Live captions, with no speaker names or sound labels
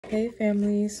Hey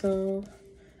family, so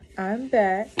I'm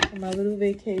back on my little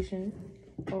vacation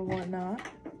or whatnot.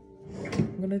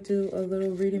 I'm gonna do a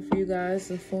little reading for you guys,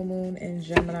 the full moon in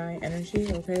Gemini energy.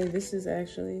 Okay, this is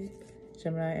actually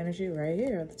Gemini energy right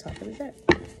here at the top of the deck.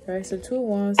 All right, so 2 of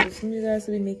Wands. So some of you guys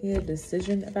will be making a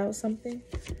decision about something.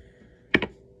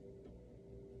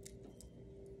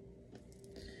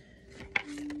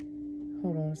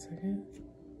 Hold on a second.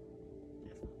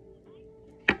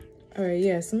 All right,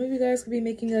 yeah, some of you guys could be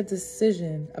making a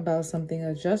decision about something.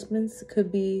 Adjustments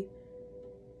could be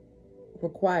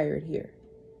required here.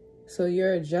 So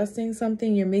you're adjusting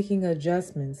something, you're making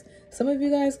adjustments. Some of you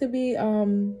guys could be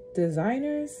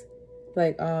designers.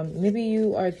 Like maybe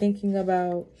you are thinking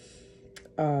about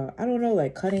I don't know,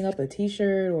 like cutting up a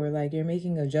t-shirt, or like you're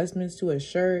making adjustments to a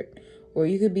shirt, or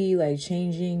you could be like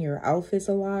changing your outfits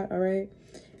a lot. All right,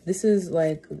 this is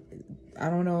like, I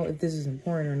don't know if this is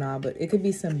important or not, but it could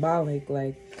be symbolic.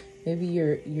 Like maybe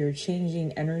you're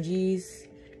changing energies,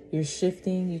 you're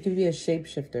shifting. You could be a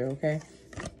shapeshifter, okay?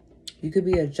 You could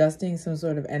be adjusting some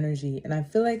sort of energy. And I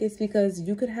feel like it's because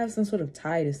you could have some sort of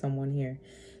tie to someone here.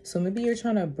 So maybe you're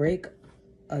trying to break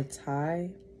a tie.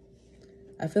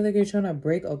 I feel like you're trying to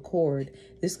break a cord.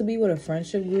 This could be with a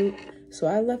friendship group. So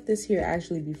I left this here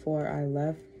actually before I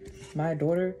left my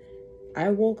daughter. I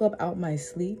woke up out my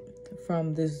sleep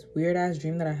from this weird ass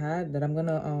dream that I had that I'm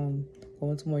gonna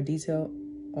go into more detail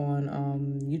on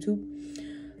YouTube.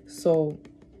 So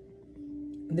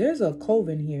there's a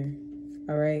coven here,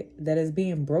 all right, that is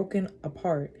being broken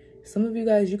apart. Some of you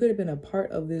guys, you could have been a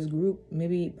part of this group,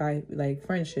 maybe by like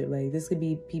friendship. Like this could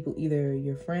be people, either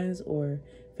your friends or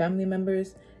family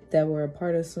members that were a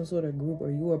part of some sort of group,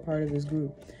 or you were a part of this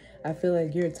group. I feel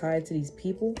like you're tied to these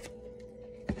people.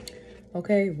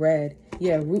 Okay, red.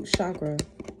 Yeah, root chakra.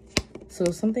 So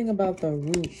something about the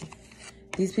root.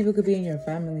 These people could be in your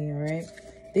family, all right?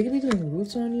 They could be doing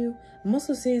roots on you. I'm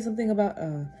also seeing something about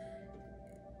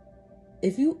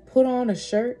if you put on a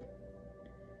shirt.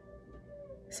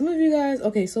 Some of you guys,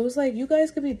 okay, so it's like you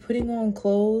guys could be putting on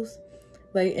clothes.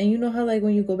 Like, and you know how like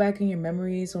when you go back in your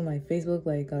memories on like Facebook,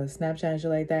 like Snapchat and shit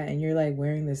like that, and you're like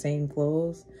wearing the same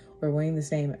clothes or wearing the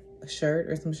same shirt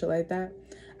or some shit like that.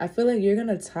 I feel like you're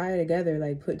gonna tie together,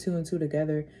 like put 2 and 2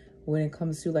 together when it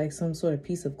comes to like some sort of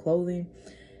piece of clothing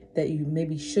that you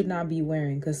maybe should not be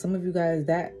wearing. Because some of you guys,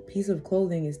 that piece of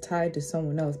clothing is tied to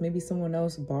someone else. Maybe someone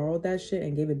else borrowed that shit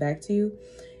and gave it back to you.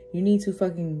 You need to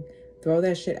fucking throw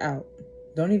that shit out.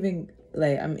 Don't even,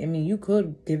 like, I mean, you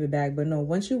could give it back, but no,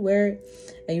 once you wear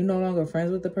it and you're no longer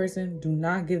friends with the person, do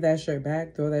not give that shirt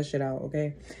back. Throw that shit out,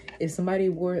 okay? If somebody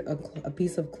wore a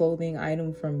piece of clothing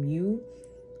item from you,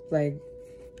 like,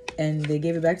 and they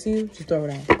gave it back to you, just throw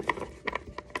it out.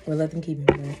 Or let them keep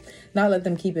it, right? Not let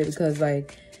them keep it, because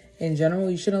like in general,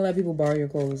 you shouldn't let people borrow your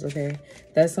clothes, okay?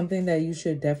 That's something that you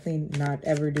should definitely not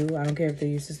ever do. I don't care if they're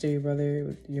your sister, your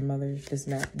brother, your mother, this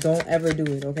and that. Don't ever do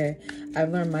it, okay?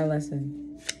 I've learned my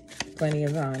lesson plenty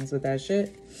of times with that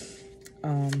shit.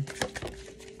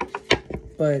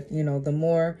 But you know, the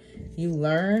more you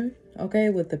learn, okay,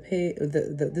 with the page,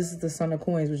 this is the Son of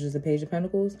Coins, which is the Page of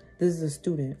Pentacles. This is a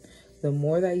student. The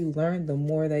more that you learn, the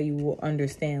more that you will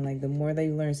understand. Like the more that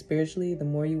you learn spiritually, the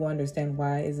more you will understand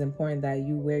why it's important that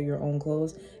you wear your own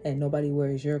clothes and nobody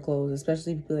wears your clothes,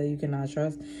 especially people that you cannot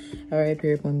trust. All right,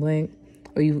 period, point blank.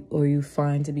 Or you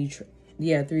find to be,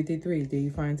 yeah, 333. Do you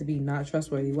find to be not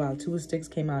trustworthy? Wow, 2 of Sticks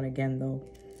came out again though.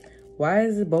 Why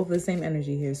is it both the same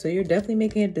energy here? So you're definitely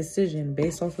making a decision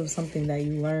based off of something that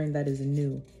you learned that is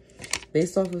new.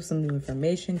 Based off of some new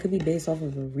information. Could be based off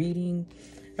of a reading.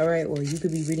 All right, or you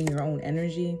could be reading your own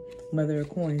energy. Mother of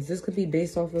Coins. This could be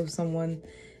based off of someone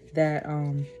that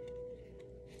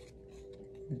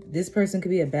this person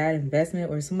could be a bad investment,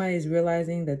 or somebody's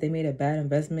realizing that they made a bad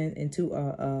investment into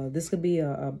this could be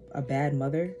a bad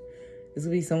mother. This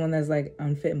could be someone that's like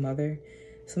unfit mother.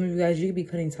 Some of you guys, you could be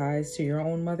cutting ties to your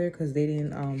own mother because they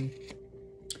didn't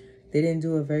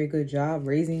do a very good job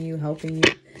raising you, helping you.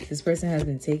 This person has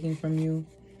been taking from you.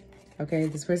 Okay,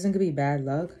 this person could be bad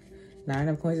luck. 9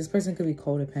 of Coins. This person could be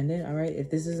codependent, all right?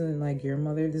 If this isn't like your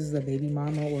mother, this is a baby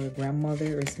mama or a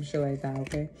grandmother or some shit like that,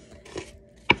 okay?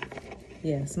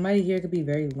 Yeah, somebody here could be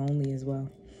very lonely as well.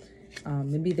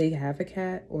 Maybe they have a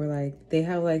cat, or like they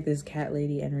have like this cat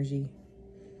lady energy.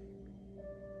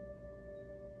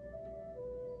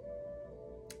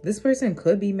 This person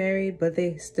could be married, but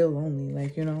they still lonely,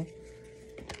 like, you know.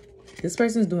 This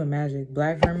person's doing magic.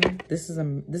 Black Hermit. This is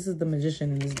the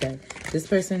magician in this deck. This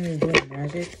person is doing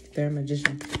magic. They're a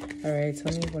magician. All right,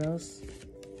 tell me what else.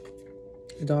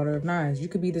 Daughter of Nines. You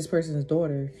could be this person's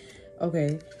daughter.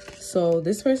 Okay, so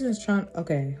this person is trying.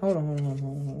 Okay, hold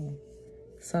on.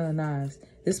 Son of Knives.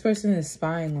 This person is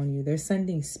spying on you. They're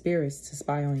sending spirits to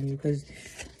spy on you because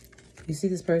you see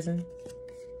this person?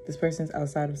 This person's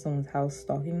outside of someone's house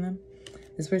stalking them.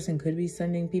 This person could be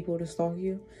sending people to stalk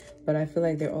you, but I feel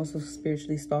like they're also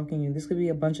spiritually stalking you. This could be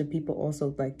a bunch of people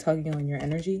also like tugging on your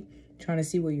energy, trying to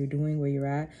see what you're doing, where you're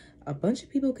at. A bunch of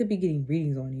people could be getting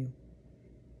readings on you.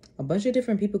 A bunch of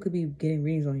different people could be getting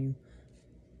readings on you.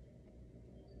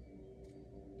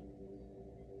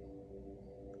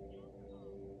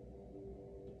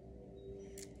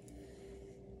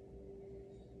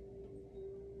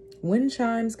 Wind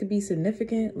chimes could be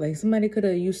significant. Like somebody could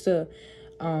have used to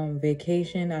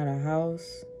vacation at a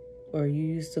house, or you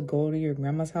used to go to your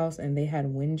grandma's house and they had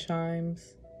wind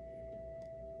chimes.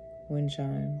 Wind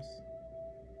chimes.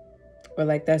 Or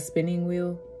like that spinning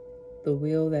wheel. The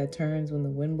wheel that turns when the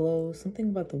wind blows. Something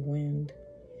about the wind.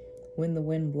 When the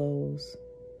wind blows.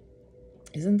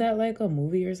 Isn't that like a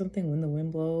movie or something? When the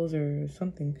wind blows or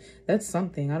something. That's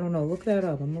something. I don't know. Look that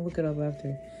up. I'm gonna look it up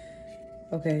after.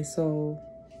 Okay, so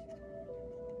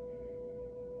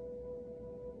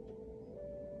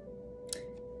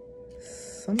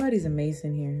somebody's a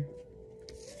Mason here.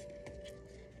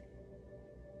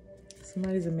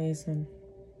 Somebody's a Mason.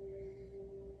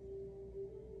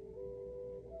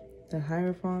 The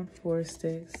Hierophant, 4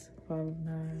 sticks, 5 of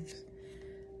knives.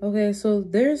 Okay, so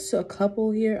there's a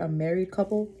couple here, a married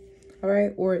couple, all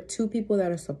right? Or 2 people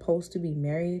that are supposed to be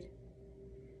married.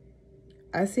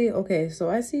 I see, okay, so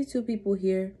I see 2 people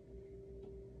here.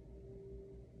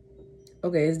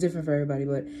 Okay, it's different for everybody,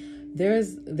 but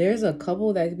there's a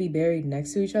couple that could be buried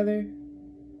next to each other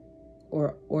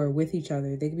or with each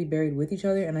other. They could be buried with each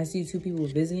other, and I see 2 people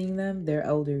visiting them. They're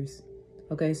elders.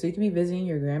 Okay, so you could be visiting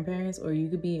your grandparents, or you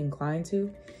could be inclined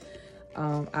to.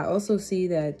 I also see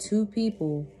that 2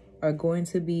 people are going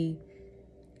to be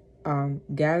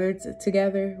gathered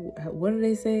together. What do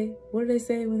they say? What do they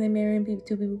say when they marry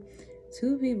 2 people?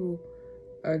 2 people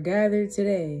are gathered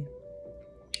today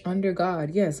under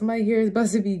God. Yeah, somebody here is about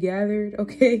to be gathered.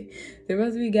 Okay, they're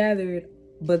about to be gathered,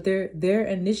 but they're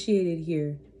initiated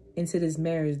here into this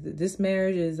marriage. This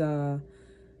marriage is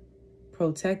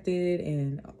protected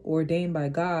and ordained by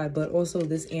God, but also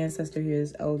this ancestor here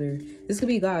is elder. This could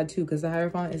be God too, because the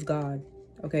Hierophant is God.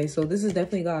 Okay, so this is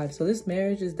definitely God. So this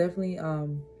marriage is definitely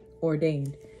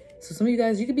ordained. So some of you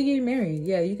guys, you could be getting married.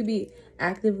 Yeah, you could be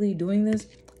actively doing this,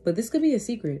 but this could be a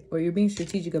secret, or you're being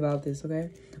strategic about this, okay?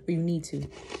 Or you need to.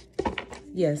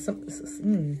 Yeah, tell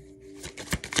me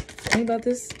about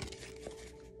this.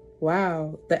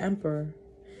 Wow, the Emperor.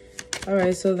 All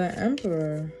right, so the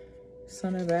Emperor,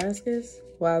 Son of Baskets.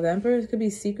 Wow, the Emperor could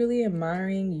be secretly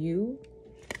admiring you.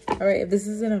 All right, if this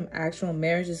isn't an actual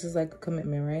marriage, this is like a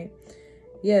commitment, right?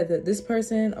 Yeah, this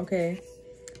person, okay.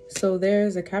 So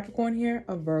there's a Capricorn here,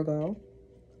 a Virgo,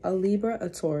 a Libra, a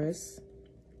Taurus.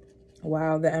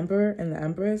 Wow, the Emperor and the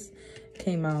Empress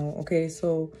came out. Okay,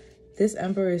 so this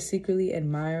Emperor is secretly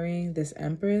admiring this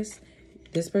Empress.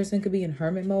 This person could be in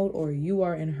hermit mode, or you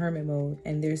are in hermit mode,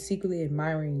 and they're secretly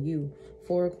admiring you.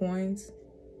 4 of coins.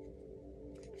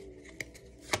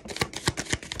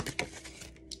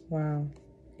 Wow.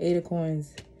 8 of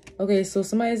coins. Okay, so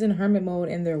somebody's in hermit mode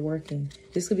and they're working.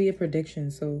 This could be a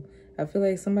prediction. So I feel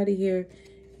like somebody here,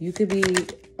 you could be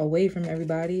away from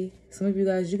everybody. Some of you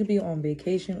guys, you could be on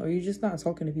vacation, or you're just not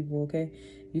talking to people, okay?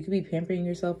 You could be pampering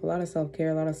yourself. A lot of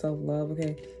self-care, a lot of self-love,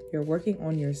 okay? You're working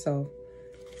on yourself.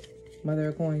 Mother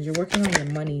of coins. You're working on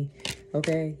your money,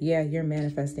 okay? Yeah, you're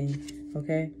manifesting,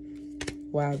 okay?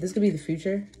 Wow, this could be the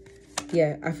future.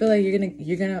 Yeah, I feel like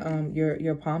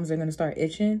your palms are gonna start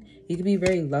itching. You could be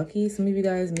very lucky. Some of you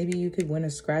guys, maybe you could win a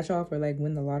scratch off or like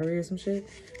win the lottery or some shit.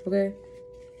 Okay.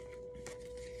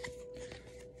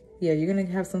 Yeah, you're gonna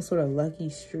have some sort of lucky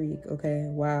streak. Okay.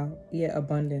 Wow. Yeah,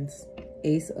 abundance.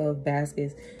 Ace of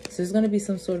baskets. So there's gonna be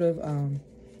some sort of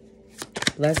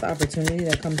blessed opportunity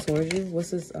that comes towards you.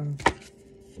 What's this?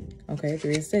 Okay,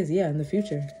 3 of sticks. Yeah, in the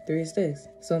future, 3 of sticks.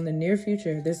 So in the near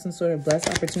future, there's some sort of blessed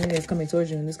opportunity that's coming towards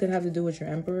you. And this could have to do with your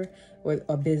Emperor or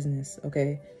a business,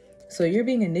 okay? So you're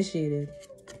being initiated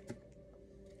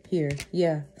here.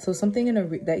 Yeah, so something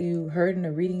that you heard in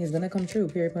a reading is going to come true,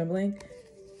 period, point blank.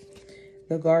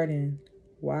 The Garden.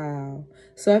 Wow.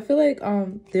 So I feel like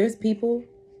there's people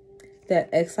that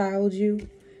exiled you.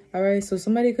 All right, so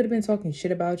somebody could have been talking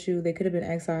shit about you. They could have been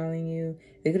exiling you.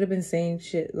 They could have been saying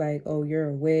shit like, oh, you're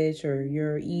a witch or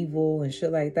you're evil and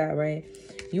shit like that, right?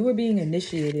 You were being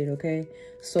initiated, okay?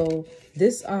 So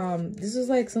this is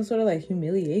like some sort of like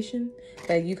humiliation.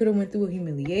 Like you could have went through a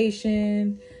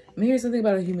humiliation. I'm hearing something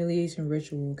about a humiliation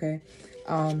ritual, okay?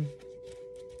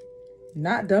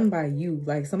 Not done by you.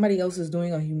 Like somebody else is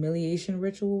doing a humiliation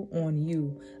ritual on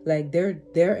you. Like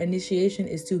their initiation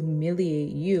is to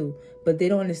humiliate you, but they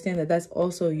don't understand that that's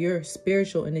also your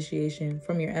spiritual initiation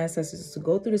from your ancestors to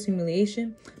go through this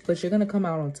humiliation, but you're going to come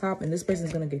out on top, and this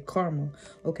person's going to get karma,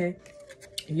 okay?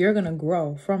 You're going to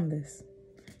grow from this,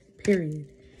 period.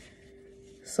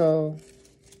 So,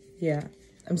 yeah.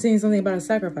 I'm seeing something about a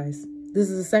sacrifice. This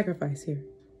is a sacrifice here.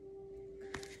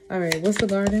 All right, what's the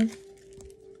garden?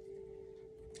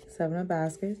 7 of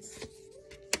baskets.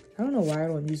 I don't know why I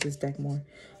don't use this deck more.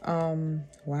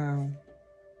 Wow.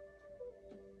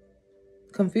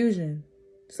 Confusion.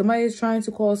 Somebody is trying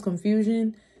to cause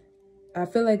confusion. I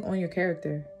feel like on your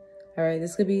character. All right,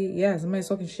 this could be, yeah, somebody's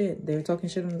talking shit. They're talking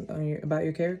shit about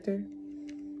your character.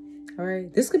 All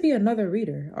right, this could be another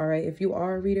reader. All right, if you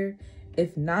are a reader.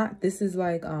 If not, this is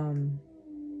like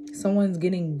someone's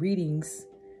getting readings,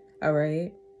 all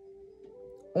right,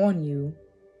 on you.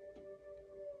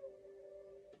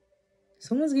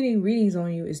 Someone's getting readings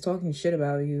on you is talking shit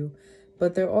about you,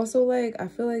 but they're also like, I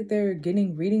feel like they're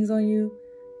getting readings on you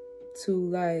to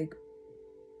like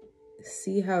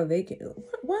see how they can.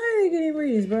 Why are they getting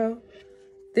readings, bro?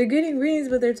 They're getting readings,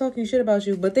 but they're talking shit about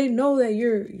you. But they know that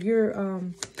you're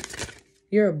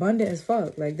abundant as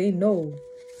fuck. Like they know.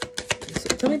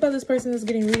 So tell me about this person that's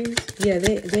getting readings. Yeah,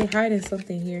 they hiding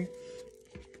something here.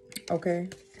 Okay.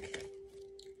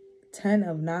 10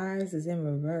 of Knives is in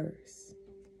reverse.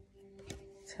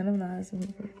 10 of Knives in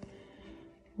reverse.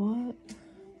 What?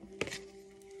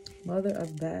 Mother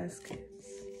of Baskets.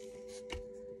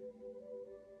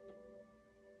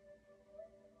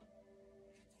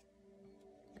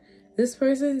 This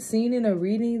person seen in a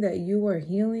reading that you are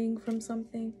healing from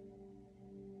something.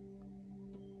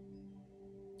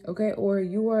 Okay, or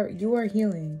you are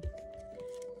healing.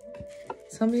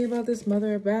 Tell me about this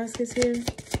Mother of Baskets here.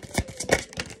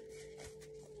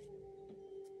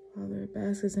 Mother of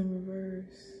Baskets in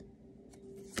reverse.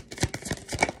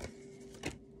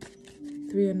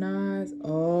 3 of Knives.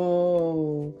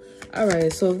 Oh.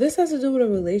 Alright, so if this has to do with a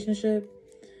relationship.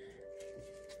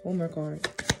 One more card.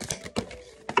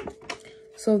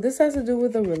 So this has to do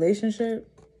with a relationship.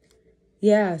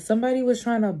 Yeah, somebody was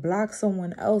trying to block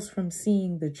someone else from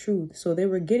seeing the truth. So they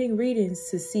were getting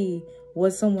readings to see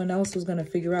what someone else was going to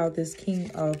figure out. This King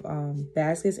of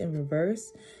Baskets in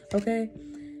reverse. Okay.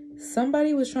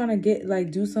 Somebody was trying to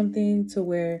do something to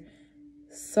where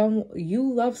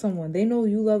you love someone. They know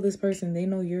you love this person. They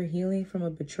know you're healing from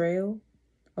a betrayal.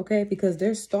 Okay. Because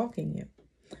they're stalking you.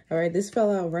 All right. This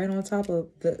fell out right on top of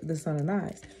the Son of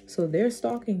Knives. So they're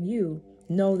stalking you.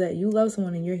 Know that you love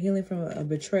someone and you're healing from a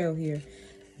betrayal here.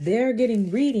 They're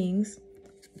getting readings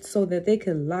so that they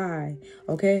could lie,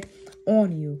 okay,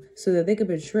 on you, so that they could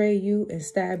betray you and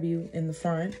stab you in the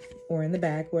front or in the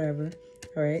back, whatever.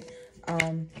 All right.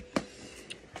 Let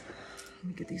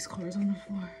me get these cards on the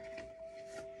floor.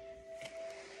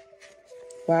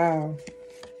 Wow.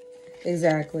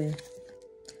 Exactly.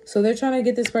 So they're trying to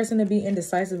get this person to be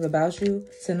indecisive about you,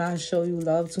 to not show you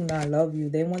love, to not love you.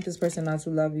 They want this person not to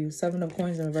love you. 7 of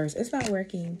Coins in reverse. It's not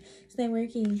working. It's not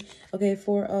working. Okay,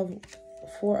 4 of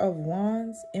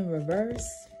Wands in reverse.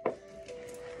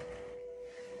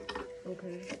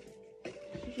 Okay.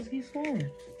 She just keeps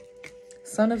falling.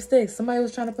 Son of Sticks. Somebody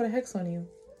was trying to put a hex on you.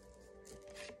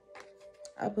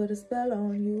 I put a spell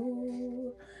on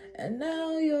you, and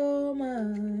now you're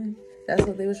mine. That's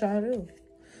what they were trying to do.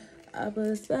 I put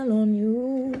a spell on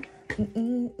you.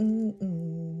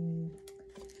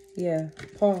 Yeah,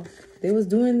 Paul. They was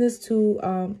doing this to,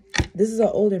 this is an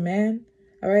older man,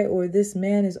 all right? Or this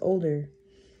man is older.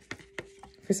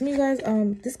 For some of you guys,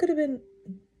 this could have been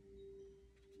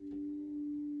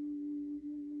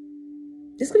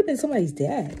somebody's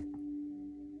dad.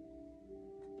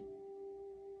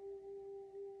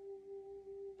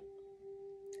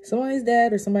 Somebody's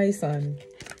dad or somebody's son.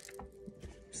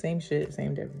 Same shit,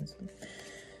 same difference.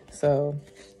 So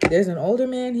there's an older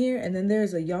man here, and then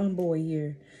there's a young boy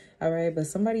here. All right, but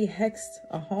somebody hexed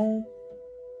a home.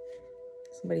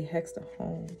 Somebody hexed a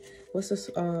home. What's this?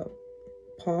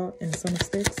 Paw and Son of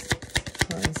Sticks.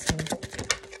 Paw and Son.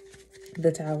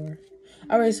 The Tower.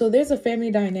 All right, so there's a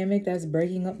family dynamic that's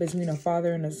breaking up between a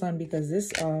father and a son because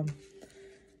this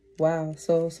wow.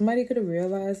 So somebody could have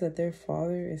realized that their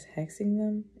father is hexing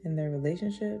them in their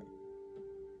relationship.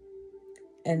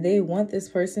 And they want this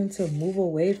person to move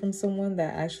away from someone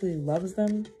that actually loves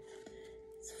them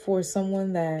for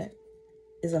someone that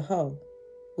is a hoe,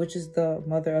 which is the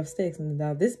Mother of Sticks. And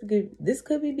now this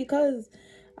could be because,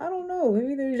 I don't know,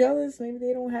 maybe they're jealous. Maybe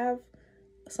they don't have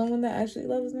someone that actually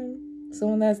loves them.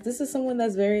 This is someone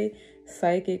that's very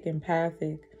psychic,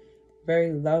 empathic,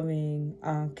 very loving,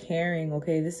 caring.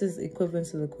 Okay, this is equivalent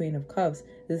to the Queen of Cups.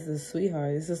 This is a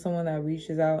sweetheart. This is someone that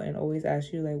reaches out and always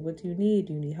asks you, like, what do you need?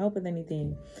 Do you need help with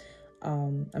anything?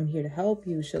 I'm here to help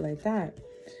you, shit like that.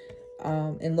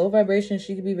 In low vibration,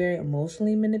 she could be very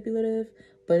emotionally manipulative,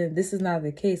 but this is not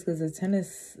the case, because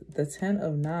the 10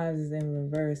 of Knives is in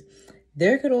reverse.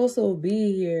 There could also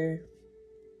be here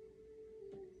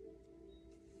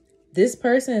this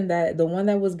person, that the one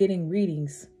that was getting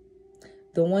readings,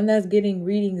 the one that's getting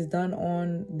readings done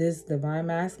on this divine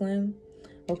masculine,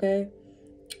 okay?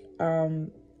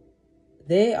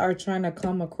 They are trying to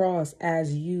come across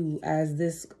as you, as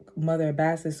this mother of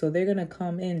bastards. So they're going to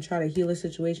come in, try to heal a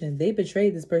situation. They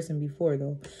betrayed this person before,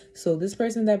 though. So this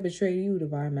person that betrayed you,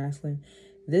 divine masculine,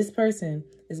 this person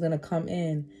is going to come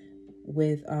in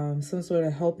with some sort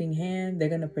of helping hand. They're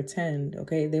going to pretend,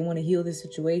 okay? They want to heal the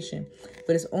situation,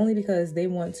 but it's only because they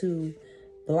want to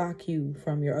block you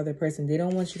from your other person. They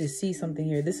don't want you to see something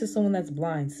here. This is someone that's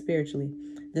blind spiritually.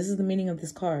 This is the meaning of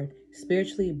this card.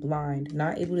 Spiritually blind,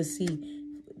 not able to see,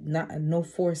 no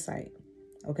foresight,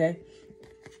 okay?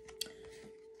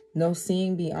 No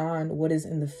seeing beyond what is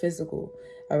in the physical,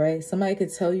 all right? Somebody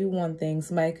could tell you one thing.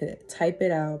 Somebody could type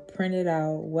it out, print it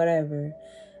out, whatever.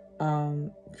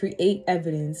 Create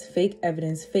evidence,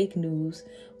 fake news.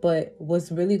 But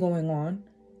what's really going on,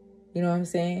 you know what I'm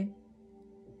saying?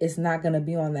 It's not going to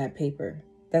be on that paper.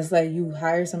 That's like you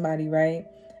hire somebody, right?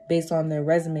 Based on their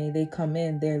resume, they come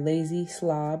in, they're lazy,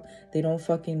 slob. They don't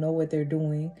fucking know what they're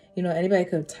doing. You know, anybody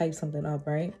could type something up,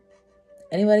 right?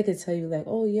 Anybody could tell you like,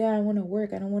 oh yeah, I want to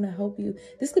work. I don't want to help you.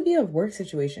 This could be a work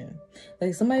situation.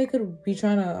 Like somebody could be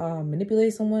trying to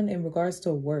manipulate someone in regards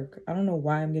to work. I don't know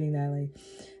why I'm getting that. Like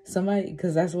somebody,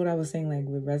 because that's what I was saying, like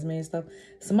with resume and stuff.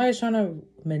 Somebody's trying to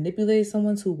manipulate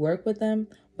someone to work with them,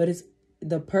 but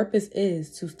the purpose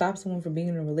is to stop someone from being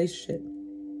in a relationship.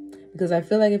 Because I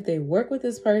feel like if they work with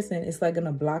this person, it's like going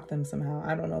to block them somehow.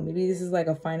 I don't know. Maybe this is like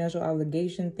a financial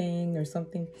obligation thing or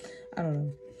something. I don't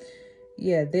know.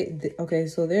 Yeah, okay,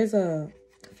 so there's a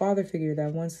father figure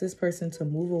that wants this person to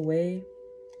move away.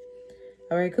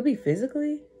 All right, it could be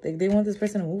physically. Like they want this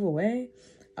person to move away.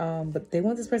 But they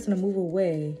want this person to move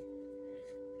away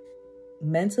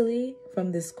mentally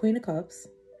from this Queen of Cups.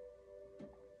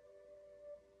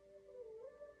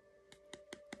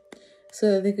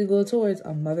 So that they could go towards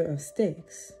a Mother of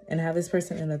Sticks and have this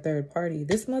person in a third party.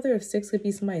 This Mother of Sticks could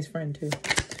be somebody's friend too.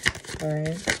 All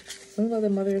right. Tell me about the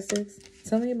Mother of Sticks.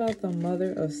 Tell me about the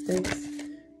Mother of Sticks,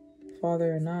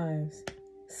 Father of Knives.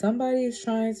 Somebody is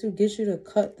trying to get you to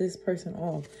cut this person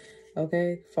off.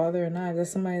 Okay. Father of Knives.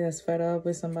 That's somebody that's fed up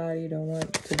with somebody. Don't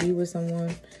want to be with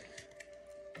someone.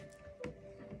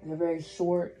 They're very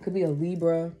short. Could be a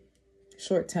Libra.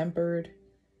 Short-tempered.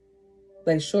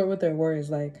 Like short with their words.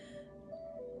 Like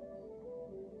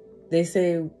they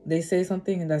say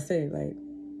something and that's it. Like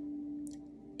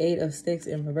 8 of Sticks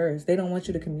in reverse. They don't want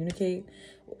you to communicate.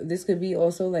 This could be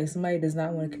also like somebody does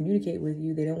not want to communicate with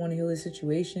you. They don't want to heal the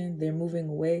situation. They're moving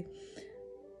away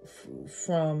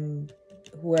from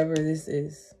whoever this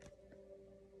is.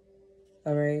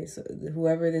 All right. So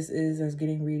whoever this is that's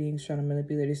getting readings, trying to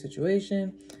manipulate the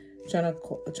situation, trying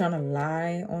to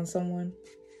lie on someone.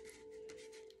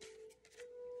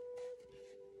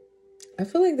 I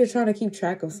feel like they're trying to keep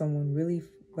track of someone really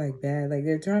like bad. Like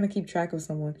they're trying to keep track of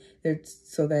someone.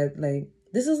 So that like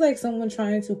this is like someone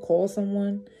trying to call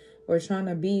someone or trying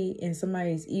to be in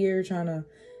somebody's ear, trying to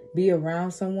be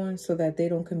around someone so that they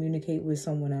don't communicate with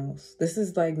someone else. This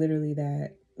is like literally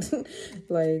that.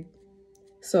 Like,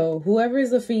 so whoever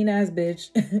is a fiend ass bitch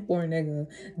or nigga,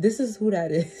 this is who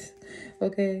that is.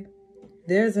 Okay.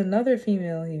 There's another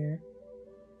female here.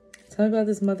 Tell me about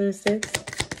this Mother of Sticks.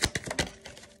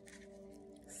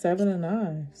 7 of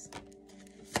Knives.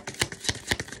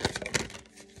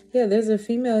 Yeah, there's a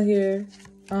female here.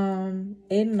 8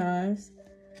 of Knives.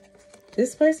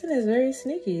 This person is very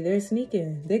sneaky. They're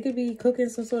sneaking. They could be cooking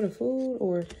some sort of food,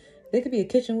 or they could be a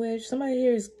kitchen witch. Somebody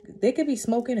here they could be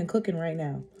smoking and cooking right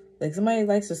now. Like somebody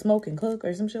likes to smoke and cook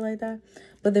or some shit like that.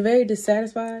 But they're very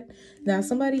dissatisfied. Now,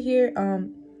 somebody here,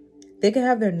 they could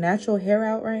have their natural hair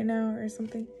out right now or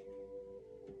something.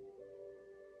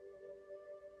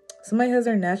 Somebody has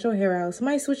their natural hair out.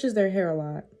 Somebody switches their hair a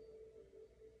lot.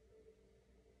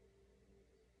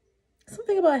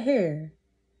 Something about hair.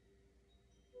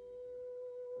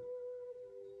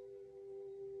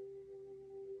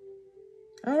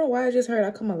 I don't know why I just heard I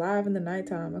come alive in the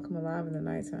nighttime. I come alive in the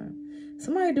nighttime.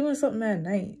 Somebody doing something at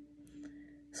night.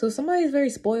 So somebody's very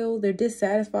spoiled. They're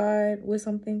dissatisfied with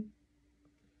something.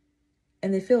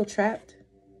 And they feel trapped.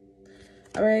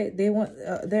 All right.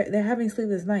 They're having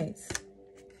sleepless nights.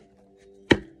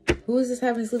 Who is this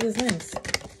having sleepless nights?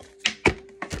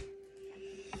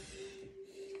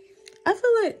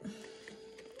 what?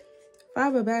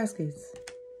 5 of baskets.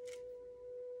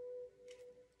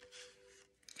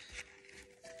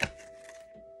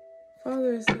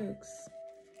 Father of 6.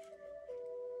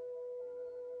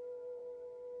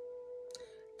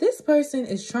 This person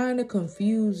is trying to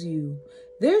confuse you.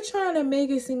 They're trying to make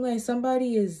it seem like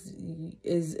somebody is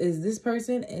this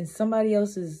person and somebody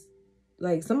else is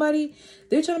like somebody.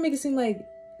 They're trying to make it seem like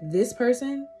this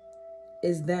person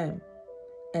is them.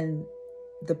 And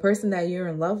the person that you're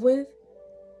in love with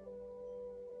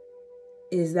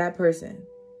is that person.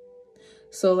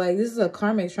 So like this is a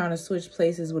karmic trying to switch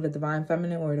places with a divine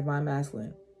feminine or a divine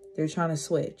masculine. They're trying to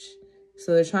switch.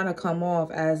 So they're trying to come off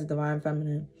as a divine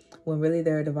feminine when really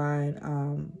they're a divine,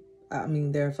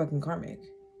 they're a fucking karmic.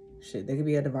 Shit, they could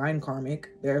be a divine karmic.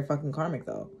 They're a fucking karmic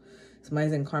though.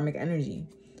 Somebody's in karmic energy.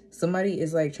 Somebody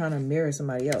is like trying to mirror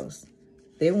somebody else.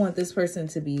 They want this person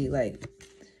to be like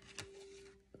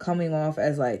coming off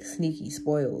as like sneaky,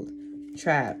 spoiled,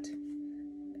 trapped,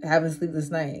 having sleepless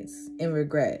nights, and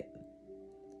regret.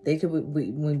 They could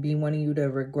be wanting you to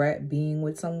regret being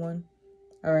with someone.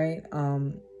 All right.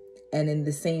 And in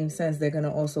the same sense, they're going to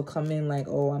also come in like,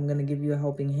 oh, I'm going to give you a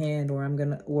helping hand, or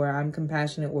I'm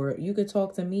compassionate, or you could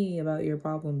talk to me about your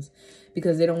problems,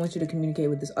 because they don't want you to communicate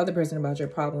with this other person about your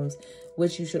problems,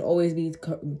 which you should always be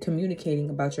communicating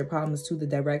about your problems to the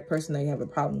direct person that you have a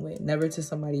problem with, never to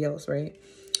somebody else. Right.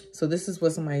 So this is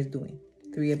what somebody's doing.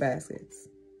 3 of baskets.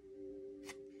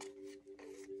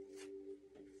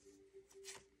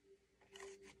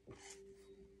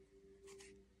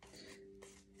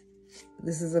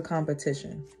 This is a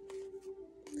competition.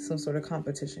 Some sort of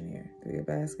competition here. 3 of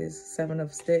baskets, 7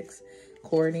 of sticks,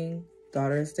 courting,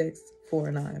 daughter of sticks, 4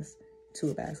 of knives,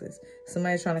 2 of baskets.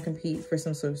 Somebody's trying to compete for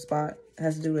some sort of spot. It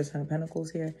has to do with 10 of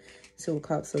pentacles here, 2 of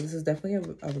cups. So this is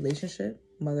definitely a relationship.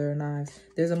 Mother of knives.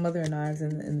 There's a mother of knives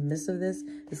in the midst of this.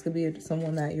 This could be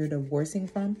someone that you're divorcing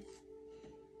from.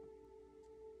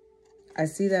 I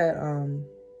see that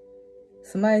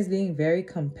somebody's being very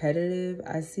competitive.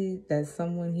 I see that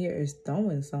someone here is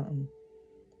throwing something.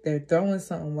 They're throwing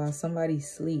something while somebody's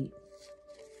asleep.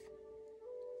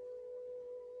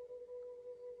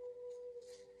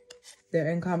 They're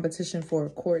in competition for a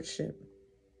courtship,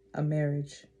 a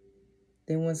marriage.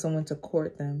 They want someone to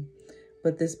court them.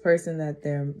 But this person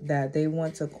that they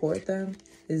want to court them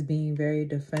is being very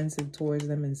defensive towards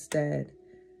them instead.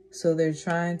 So they're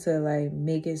trying to like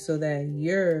make it so that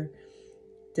you're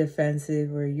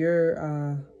defensive, or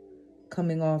you're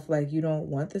coming off like you don't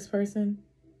want this person,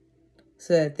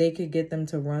 so that they could get them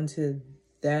to run to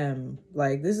them.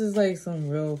 Like this is like some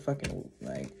real fucking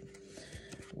like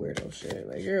weirdo shit.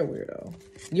 Like you're a weirdo.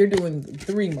 You're doing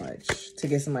 3 much to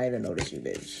get somebody to notice you,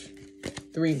 bitch.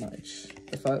 3 much.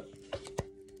 The fuck?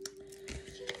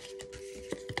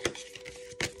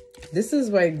 This is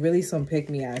like really some pick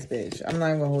me ass bitch. I'm not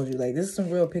even gonna hold you. Like this is some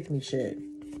real pick me shit.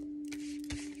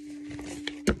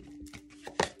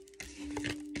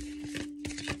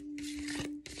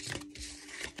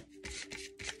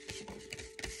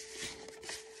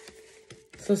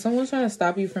 So someone's trying to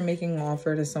stop you from making an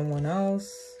offer to someone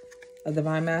else. A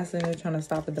divine masculine. They're trying to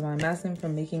stop a divine masculine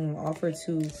from making an offer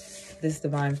to this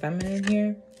divine feminine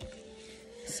here,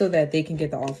 so that they can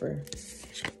get the offer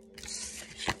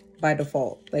by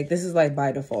default. Like this is like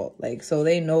by default. Like so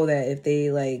they know that if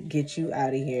they like get you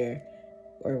out of here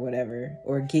or whatever,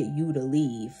 or get you to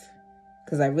leave,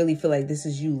 because I really feel like this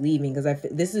is you leaving, because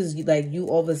this is like you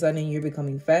all of a sudden you're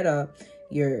becoming fed up.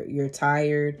 You're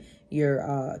tired.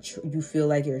 You feel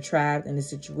like you're trapped in a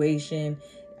situation.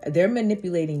 They're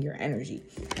manipulating your energy.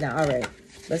 Now, all right,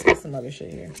 let's get some other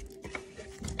shit here.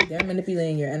 They're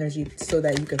manipulating your energy so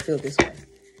that you can feel this way.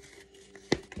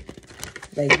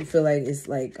 Like you feel like it's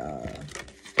like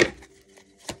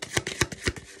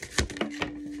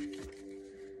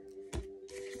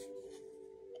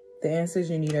the answers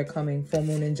you need are coming. Full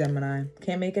moon in Gemini.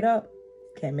 Can't make it up.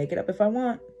 Can't make it up if I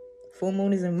want. Full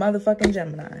moon is in motherfucking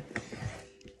Gemini.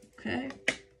 Okay.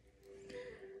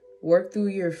 Work through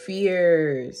your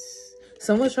fears.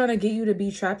 Someone's trying to get you to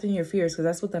be trapped in your fears, because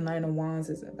that's what the 9 of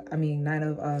wands is. I mean, 9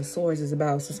 of swords is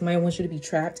about. So somebody wants you to be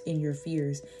trapped in your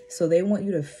fears. So they want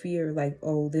you to fear like,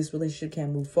 oh, this relationship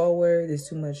can't move forward. There's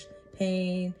too much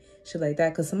pain, shit like that.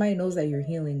 Because somebody knows that you're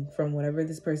healing from whatever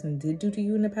this person did do to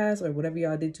you in the past, or whatever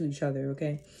y'all did to each other.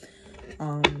 Okay.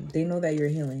 They know that you're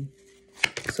healing.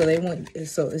 So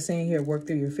so it's saying here, work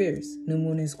through your fears. New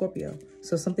moon in Scorpio.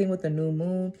 So something with the new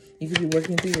moon, you could be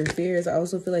working through your fears. I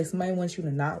also feel like somebody wants you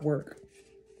to not work.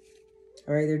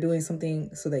 All right, they're doing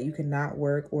something so that you can not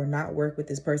work, or not work with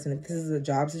this person. If this is a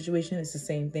job situation, it's the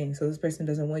same thing. So this person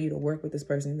doesn't want you to work with this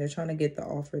person. They're trying to get the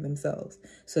offer themselves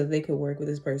so that they could work with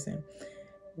this person.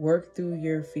 Work through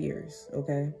your fears,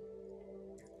 okay?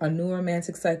 A new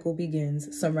romantic cycle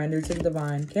begins. Surrender to the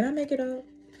divine. Can I make it up?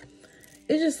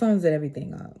 It just sums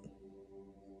everything up.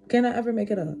 Can I ever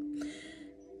make it up?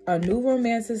 A new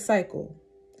romantic cycle.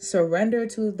 Surrender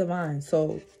to the divine.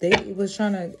 So they was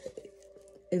trying to...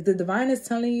 If the divine is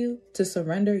telling you to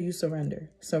surrender, you surrender.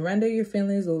 Surrender your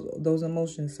feelings, those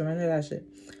emotions. Surrender that shit.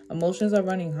 Emotions are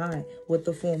running high with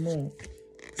the full moon.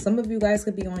 Some of you guys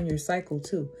could be on your cycle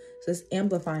too. So it's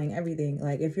amplifying everything.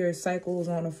 Like if your cycle is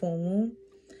on a full moon,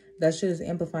 that shit is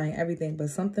amplifying everything. But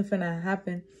something finna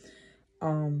happen.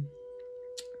 I'm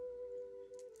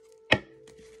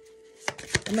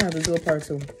gonna have to do a part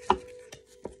 2.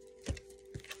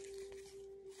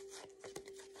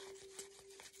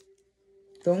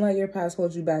 Don't let your past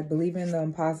hold you back. Believe in the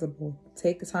impossible.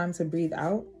 Take the time to breathe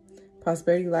out.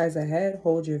 Prosperity lies ahead.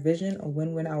 Hold your vision. A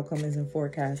win-win outcome is in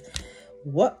forecast.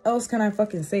 What else can I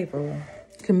fucking say, bro?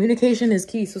 Communication is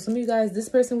key. So some of you guys, this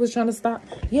person was trying to stop.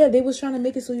 Yeah, they was trying to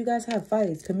make it so you guys have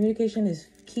fights. Communication is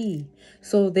key.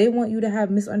 So they want you to have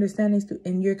misunderstandings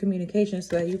in your communication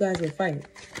so that you guys will fight.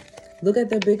 Look at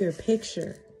the bigger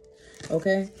picture.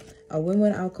 Okay? A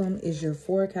win-win outcome is your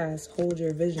forecast. Hold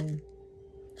your vision.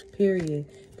 Period.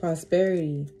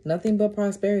 Prosperity. Nothing but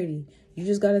prosperity. You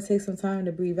just got to take some time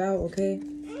to breathe out, okay?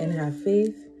 And have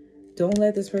faith. Don't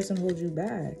let this person hold you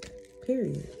back.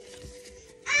 Period.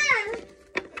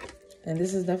 And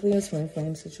this is definitely a twin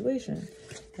flame situation.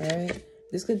 All right?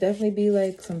 This could definitely be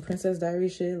like some Princess Diary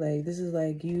shit. Like, this is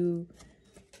like you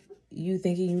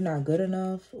thinking you're not good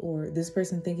enough. Or this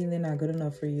person thinking they're not good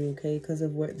enough for you, okay? Because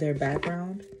of what their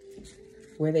background.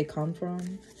 Where they come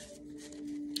from.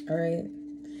 All right?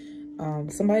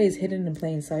 Somebody is hidden in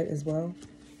plain sight as well.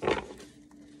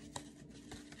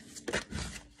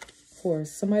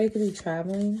 Horse. Somebody could be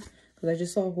traveling. Because I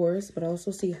just saw horse, but I also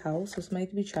see house. So somebody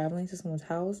could be traveling to someone's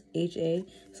house. HA.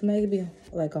 Somebody could be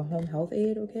like a home health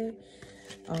aide, okay?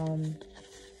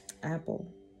 Apple.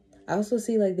 I also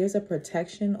see like there's a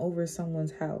protection over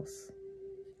someone's house.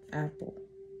 Apple.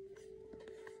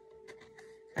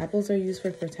 Apples are used for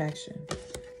protection.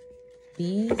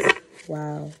 Bees.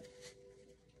 Wow.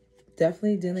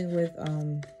 Definitely dealing with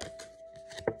an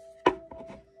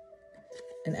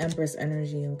Empress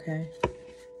energy, okay?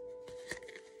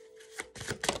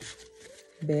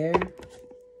 Bear.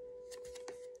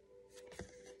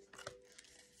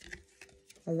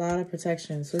 A lot of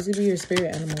protection. So this could be your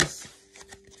spirit animals.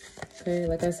 Okay,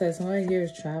 like I said, somebody here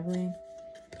is traveling.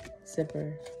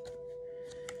 Zipper.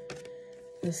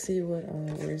 Let's see what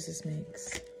words this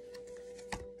makes.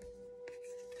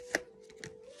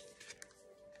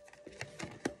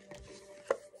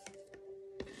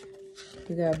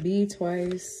 We got B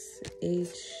twice,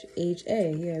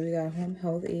 H-A. Yeah, we got home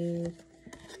health aid.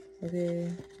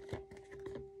 Okay.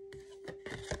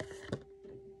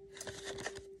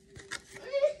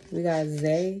 We got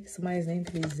Zay. Somebody's name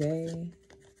could be Zay.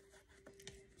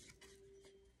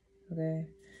 Okay.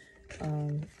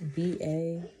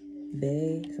 B-A.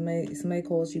 Bay. Somebody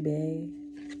calls you Bay.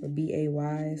 Or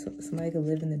B-A-Y. Somebody could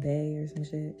live in the Bay or some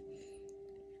shit.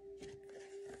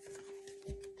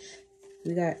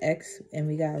 We got X and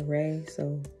we got Ray,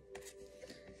 so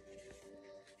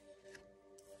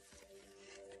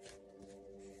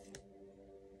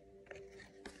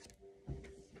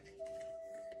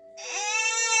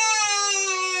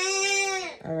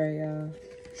all right, y'all.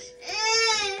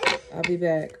 I'll be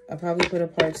back. I'll probably put a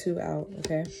part 2 out,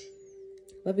 okay?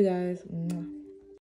 Love you guys. Mwah.